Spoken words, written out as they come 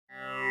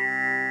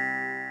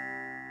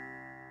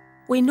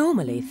We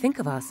normally think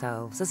of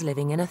ourselves as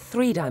living in a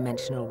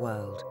three-dimensional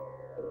world.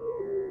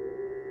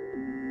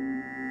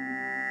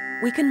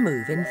 We can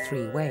move in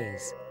three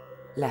ways: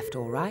 left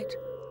or right,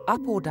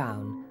 up or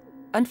down,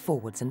 and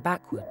forwards and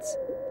backwards.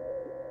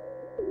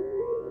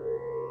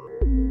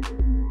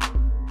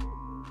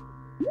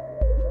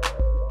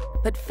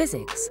 But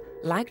physics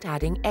liked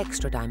adding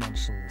extra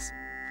dimensions.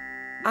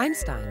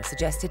 Einstein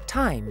suggested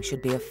time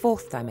should be a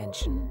fourth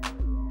dimension.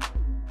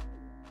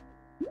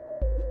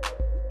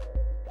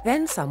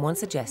 Then someone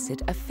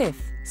suggested a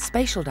fifth,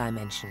 spatial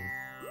dimension,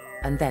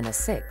 and then a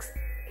sixth.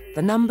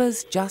 The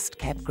numbers just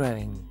kept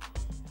growing.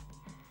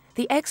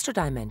 The extra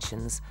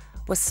dimensions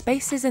were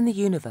spaces in the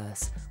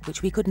universe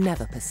which we could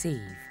never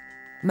perceive.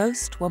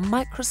 Most were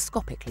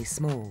microscopically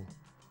small,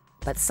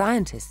 but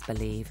scientists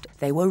believed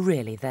they were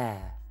really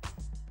there.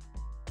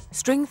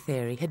 String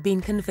theory had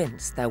been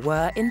convinced there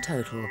were, in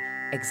total,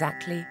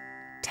 exactly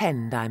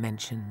 10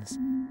 dimensions.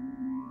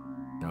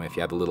 You know, if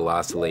you have a little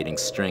oscillating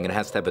string, it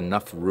has to have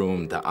enough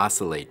room to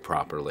oscillate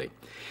properly.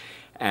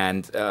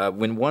 And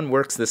when one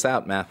works this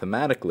out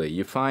mathematically,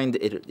 you find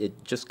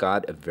it just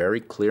got a very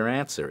clear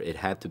answer. It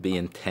had to be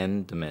in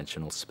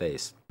 10-dimensional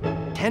space.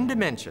 10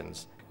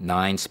 dimensions?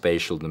 9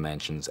 spatial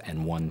dimensions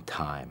and 1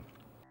 time.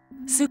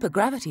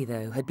 Supergravity,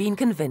 though, had been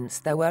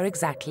convinced there were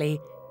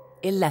exactly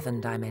 11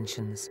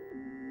 dimensions.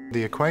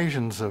 The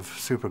equations of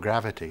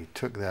supergravity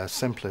took their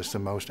simplest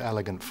and most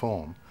elegant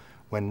form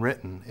when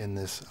written in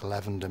this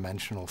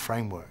 11-dimensional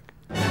framework.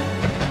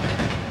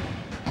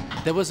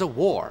 There was a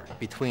war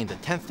between the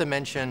 10th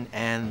dimension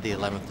and the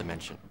 11th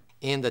dimension.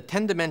 In the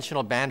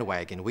 10-dimensional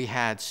bandwagon, we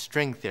had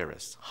string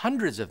theorists,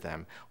 hundreds of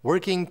them,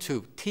 working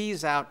to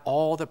tease out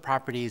all the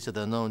properties of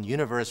the known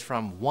universe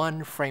from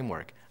one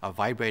framework, a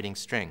vibrating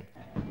string.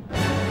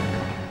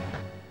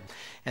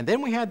 And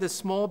then we had this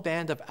small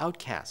band of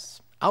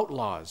outcasts,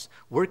 outlaws,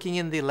 working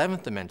in the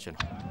 11th dimension.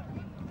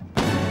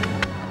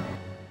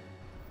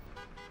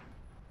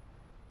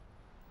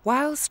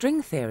 While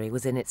string theory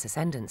was in its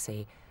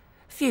ascendancy,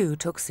 few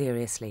took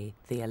seriously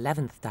the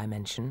 11th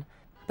dimension,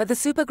 but the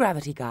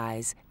supergravity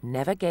guys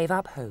never gave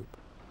up hope.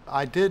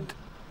 I did,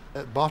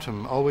 at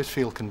bottom, always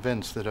feel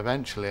convinced that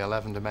eventually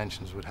 11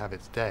 dimensions would have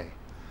its day.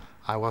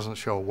 I wasn't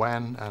sure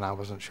when, and I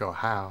wasn't sure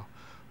how,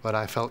 but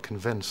I felt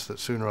convinced that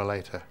sooner or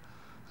later,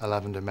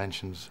 11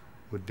 dimensions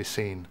would be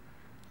seen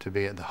to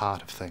be at the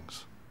heart of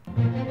things.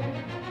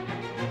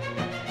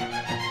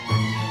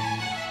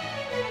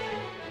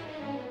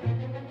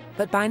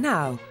 But by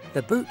now,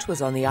 the boot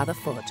was on the other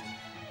foot.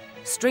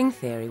 String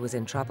theory was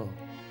in trouble.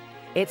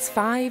 Its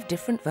 5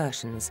 different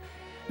versions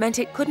meant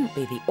it couldn't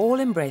be the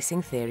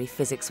all-embracing theory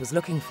physics was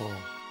looking for.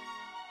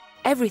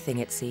 Everything,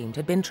 it seemed,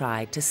 had been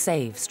tried to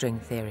save string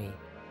theory.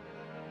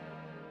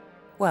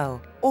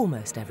 Well,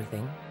 almost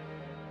everything.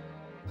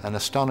 An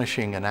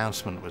astonishing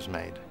announcement was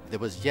made. There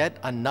was yet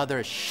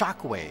another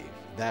shockwave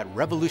that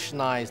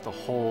revolutionized the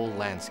whole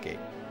landscape.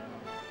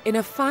 In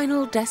a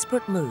final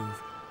desperate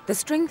move, the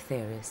string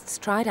theorists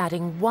tried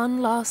adding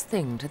one last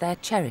thing to their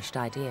cherished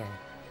idea.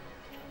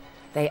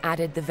 They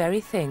added the very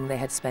thing they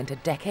had spent a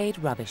decade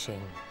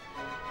rubbishing: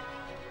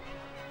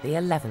 the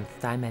 11th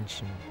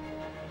dimension.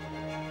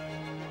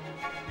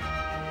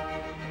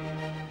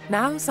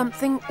 Now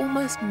something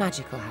almost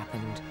magical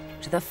happened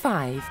to the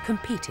 5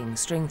 competing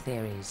string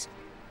theories.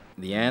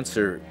 The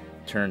answer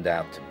turned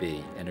out to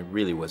be, and it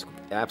really was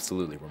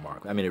absolutely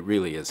remarkable. I mean, it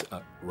really is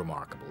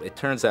remarkable. It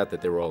turns out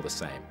that they were all the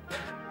same.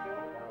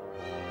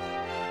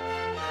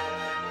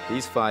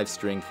 These 5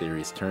 string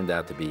theories turned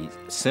out to be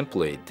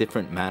simply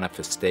different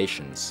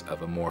manifestations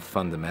of a more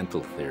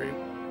fundamental theory.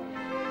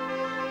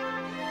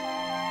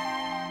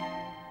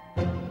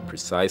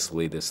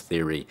 Precisely this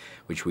theory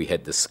which we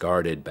had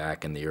discarded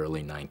back in the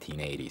early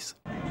 1980s.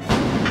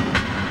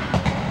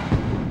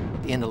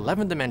 In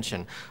 11th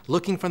dimension,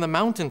 looking from the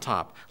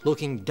mountaintop,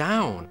 looking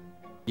down,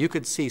 you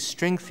could see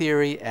string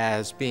theory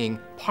as being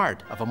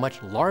part of a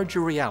much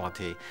larger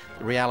reality,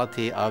 the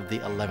reality of the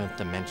 11th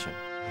dimension.